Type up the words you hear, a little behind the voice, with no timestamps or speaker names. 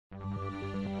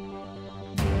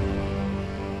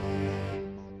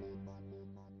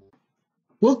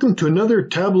Welcome to another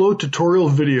Tableau tutorial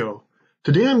video.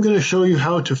 Today I'm going to show you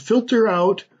how to filter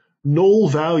out null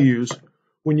values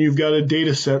when you've got a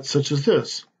data set such as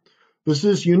this. This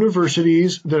is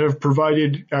universities that have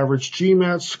provided average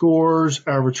GMAT scores,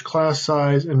 average class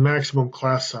size, and maximum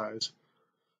class size.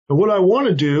 And what I want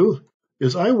to do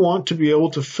is I want to be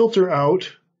able to filter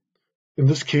out, in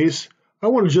this case, I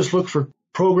want to just look for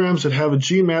programs that have a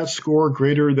GMAT score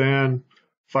greater than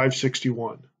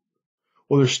 561.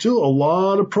 Well, there's still a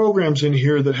lot of programs in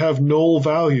here that have null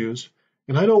values,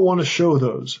 and I don't want to show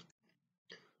those.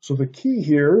 So the key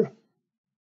here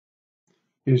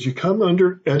is you come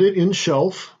under Edit in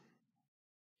Shelf,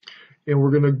 and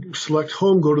we're going to select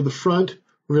Home, go to the front.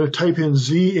 We're going to type in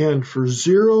ZN for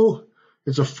 0.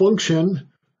 It's a function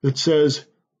that says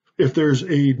if there's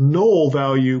a null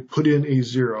value, put in a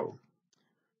 0.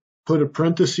 Put a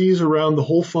parentheses around the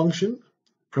whole function,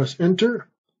 press Enter,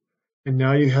 and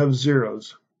now you have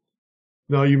zeros.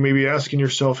 Now you may be asking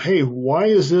yourself, hey, why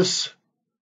is this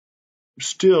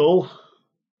still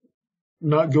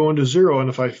not going to 0? And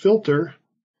if I filter,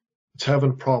 it's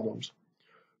having problems.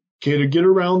 Okay, to get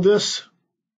around this,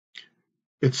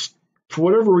 it's for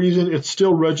whatever reason, it's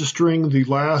still registering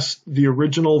the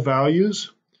original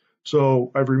values.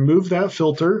 So I've removed that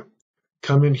filter,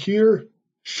 come in here,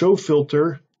 show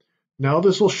filter. Now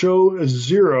this will show as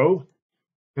 0,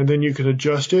 and then you can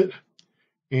adjust it,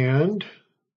 and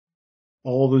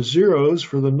all the zeros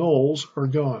for the nulls are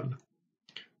gone.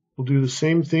 We'll do the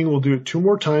same thing. We'll do it 2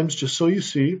 more times just so you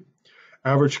see.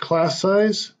 Average class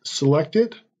size, select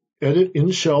it, edit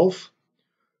in shelf.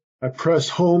 I press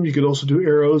home. You could also do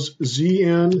arrows,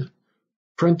 ZN,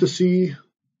 parenthesis,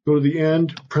 go to the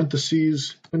end,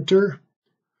 parentheses, enter.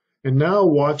 And now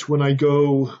watch when I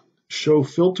go show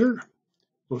filter.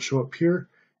 It'll show up here.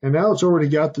 And now it's already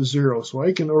got the 0. So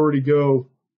I can already go,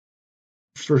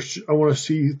 first, I want to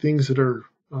see things that are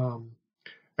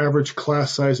average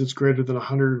class size that's greater than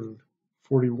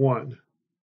 141.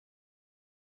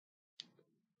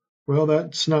 Well,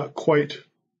 that's not quite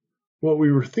what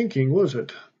we were thinking, was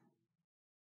it?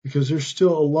 Because there's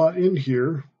still a lot in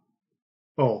here.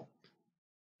 Oh,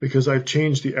 because I've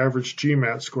changed the average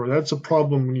GMAT score. That's a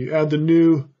problem when you add the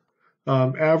new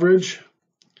average.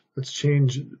 Let's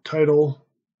change the title.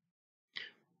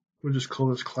 We'll just call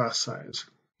this class size.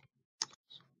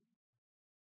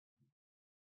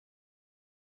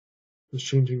 It's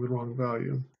changing the wrong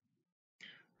value.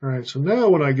 All right, so now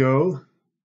when I go,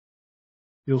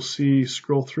 you'll see,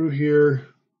 scroll through here,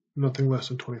 nothing less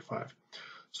than 25.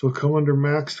 So come under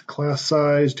max class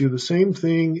size, do the same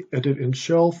thing, edit in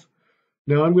shelf.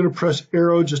 Now I'm going to press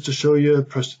arrow just to show you,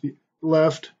 press to the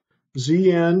left,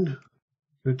 ZN, I'm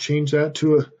going to change that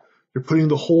to you're putting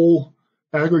the whole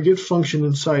aggregate function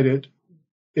inside it,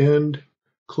 end,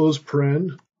 close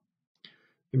paren.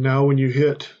 And now when you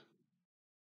hit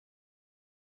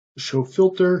show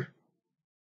filter,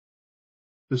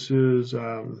 this is,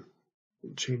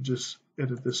 change this,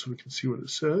 edit this so we can see what it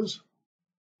says.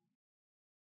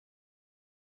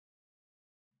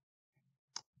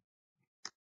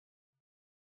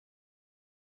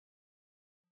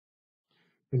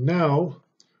 And now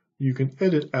you can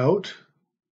edit out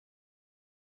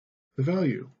the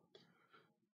value.